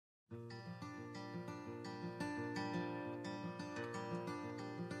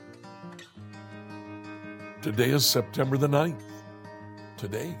Today is September the 9th.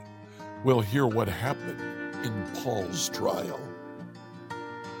 Today, we'll hear what happened in Paul's trial.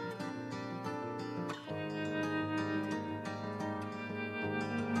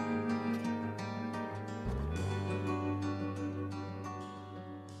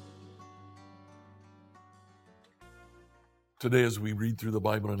 Today, as we read through the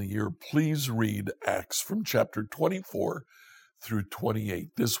Bible in a year, please read Acts from chapter 24 through 28.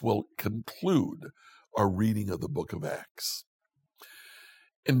 This will conclude our reading of the book of Acts.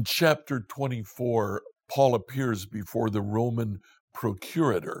 In chapter 24, Paul appears before the Roman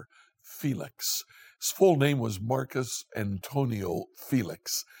procurator, Felix. His full name was Marcus Antonio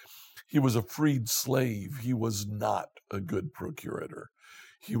Felix. He was a freed slave. He was not a good procurator.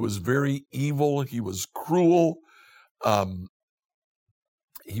 He was very evil. He was cruel.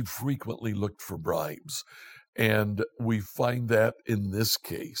 He frequently looked for bribes. And we find that in this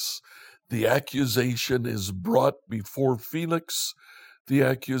case. The accusation is brought before Felix. The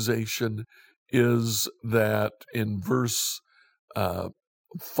accusation is that in verse 5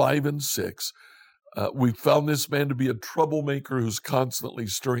 and 6, we found this man to be a troublemaker who's constantly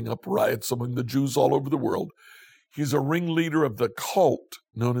stirring up riots among the Jews all over the world. He's a ringleader of the cult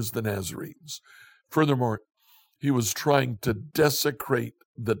known as the Nazarenes. Furthermore, he was trying to desecrate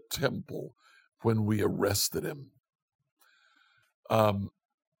the temple when we arrested him.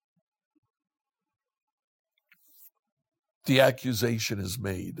 The accusation is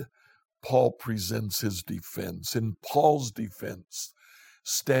made. Paul presents his defense. In Paul's defense,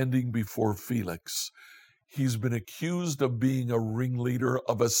 standing before Felix, he's been accused of being a ringleader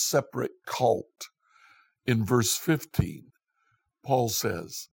of a separate cult. In verse 15, Paul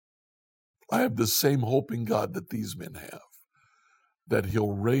says, I have the same hope in God that these men have, that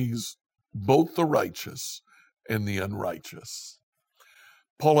he'll raise both the righteous and the unrighteous.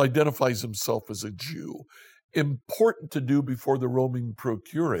 Paul identifies himself as a Jew. Important to do before the Roman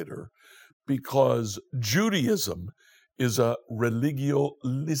procurator because Judaism is a religio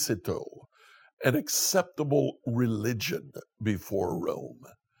licito, an acceptable religion before Rome.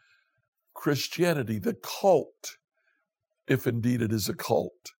 Christianity, the cult, if indeed it is a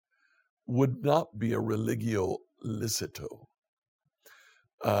cult, would not be a religio licito.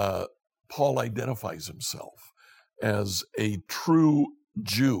 Paul identifies himself as a true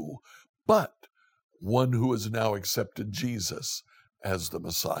Jew, but one who has now accepted Jesus as the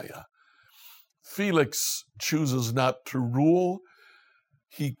Messiah. Felix chooses not to rule.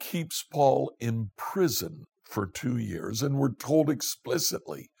 He keeps Paul in prison for 2 years, and we're told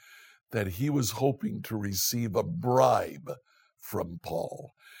explicitly that he was hoping to receive a bribe from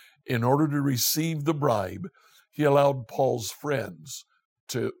Paul. In order to receive the bribe, he allowed Paul's friends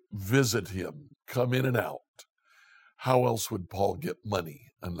to visit him, come in and out. How else would Paul get money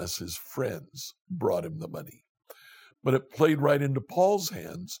unless his friends brought him the money? But it played right into Paul's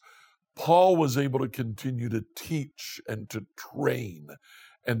hands. Paul was able to continue to teach and to train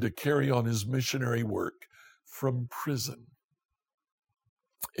and to carry on his missionary work from prison.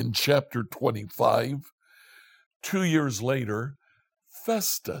 In chapter 25, 2 years later,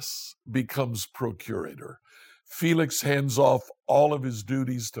 Festus becomes procurator. Felix hands off all of his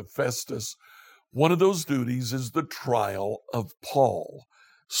duties to Festus. One of those duties is the trial of Paul.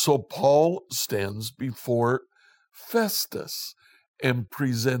 So Paul stands before Festus and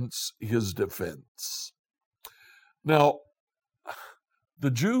presents his defense. Now,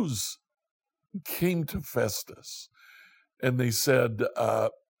 the Jews came to Festus and they said,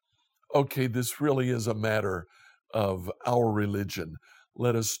 okay, this really is a matter of our religion.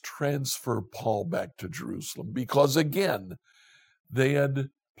 Let us transfer Paul back to Jerusalem. Because again, they had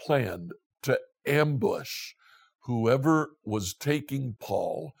planned to ambush whoever was taking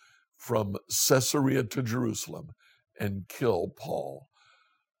Paul from Caesarea to Jerusalem and kill Paul.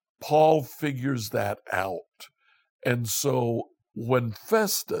 Paul figures that out. And so when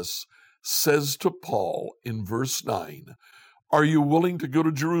Festus says to Paul in verse 9, are you willing to go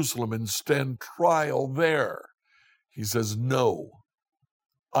to Jerusalem and stand trial there? He says, no,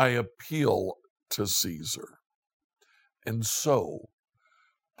 I appeal to Caesar. And so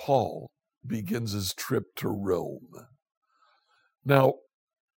Paul begins his trip to Rome. Now,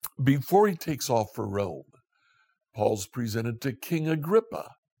 before he takes off for Rome, Paul's presented to King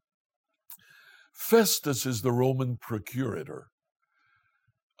Agrippa. Festus is the Roman procurator.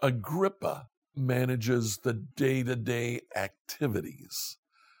 Agrippa manages the day-to-day activities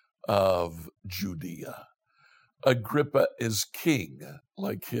of Judea. Agrippa is king,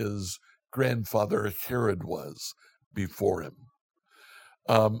 like his grandfather Herod was before him.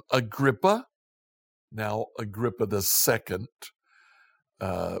 Agrippa, now Agrippa II,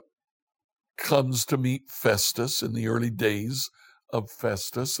 comes to meet Festus in the early days of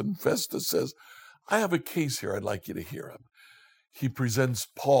Festus, and Festus says, I have a case here, I'd like you to hear him. He presents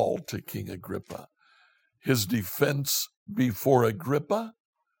Paul to King Agrippa. His defense before Agrippa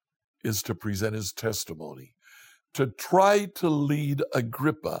is to present his testimony, to try to lead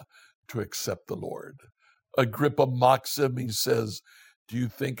Agrippa to accept the Lord. Agrippa mocks him. He says, do you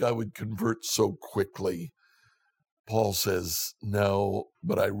think I would convert so quickly? Paul says, no,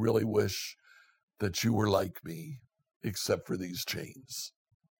 but I really wish that you were like me, except for these chains.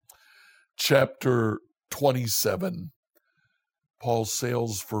 Chapter 27, Paul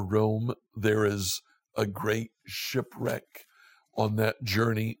sails for Rome. There is a great shipwreck on that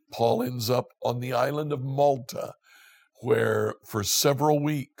journey. Paul ends up on the island of Malta, where for several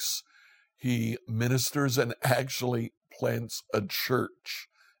weeks he ministers and actually plants a church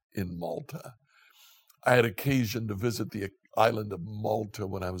in Malta. I had occasion to visit the island of Malta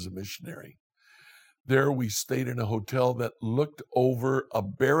when I was a missionary. There we stayed in a hotel that looked over a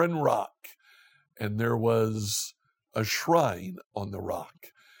barren rock, and there was a shrine on the rock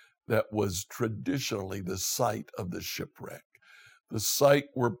that was traditionally the site of the shipwreck, the site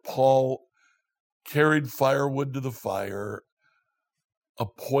where Paul carried firewood to the fire. A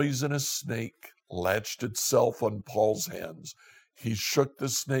poisonous snake latched itself on Paul's hands. He shook the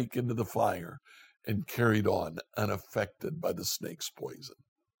snake into the fire and carried on unaffected by the snake's poison.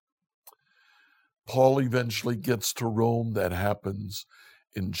 Paul eventually gets to Rome. That happens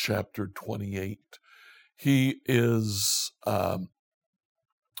in chapter 28. He is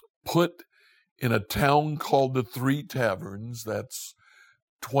put in a town called the Three Taverns. That's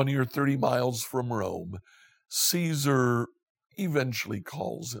 20 or 30 miles from Rome. Caesar eventually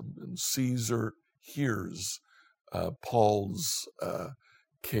calls him, and Caesar hears Paul's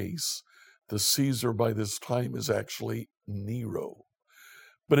case. The Caesar by this time is actually Nero.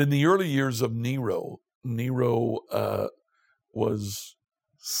 But in the early years of Nero was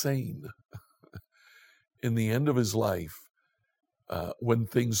sane. In the end of his life, when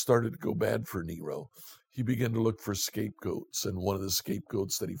things started to go bad for Nero, he began to look for scapegoats, and one of the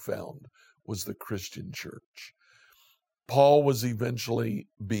scapegoats that he found was the Christian church. Paul was eventually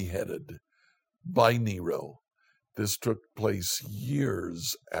beheaded by Nero. This took place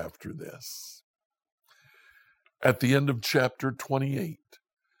years after this. At the end of chapter 28,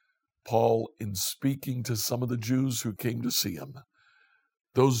 Paul, in speaking to some of the Jews who came to see him,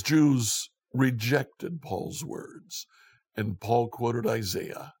 those Jews rejected Paul's words, and Paul quoted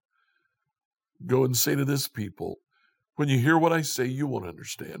Isaiah. Go and say to this people, when you hear what I say, you won't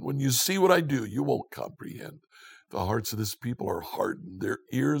understand. When you see what I do, you won't comprehend. The hearts of this people are hardened. Their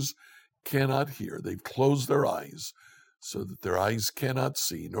ears cannot hear. They've closed their eyes so that their eyes cannot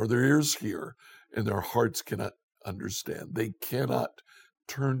see, nor their ears hear, and their hearts cannot understand. They cannot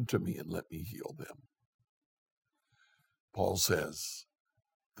turn to me and let me heal them. Paul says,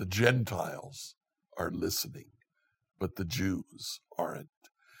 the Gentiles are listening, but the Jews aren't.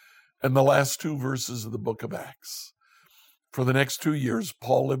 And the last two verses of the book of Acts. For the next 2 years,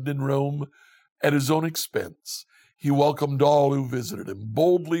 Paul lived in Rome at his own expense. He welcomed all who visited him,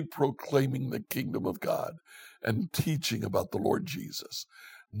 boldly proclaiming the kingdom of God and teaching about the Lord Jesus.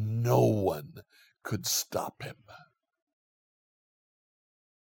 No one could stop him.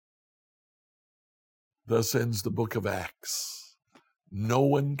 Thus ends the book of Acts. No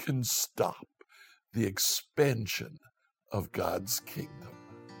one can stop the expansion of God's kingdom.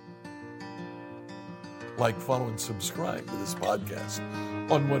 Like, follow, and subscribe to this podcast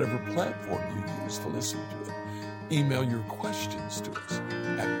on whatever platform you use to listen to it. Email your questions to us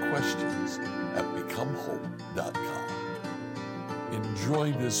at questions@becomehope.com.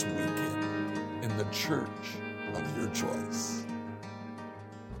 Enjoy this weekend in the church of your choice.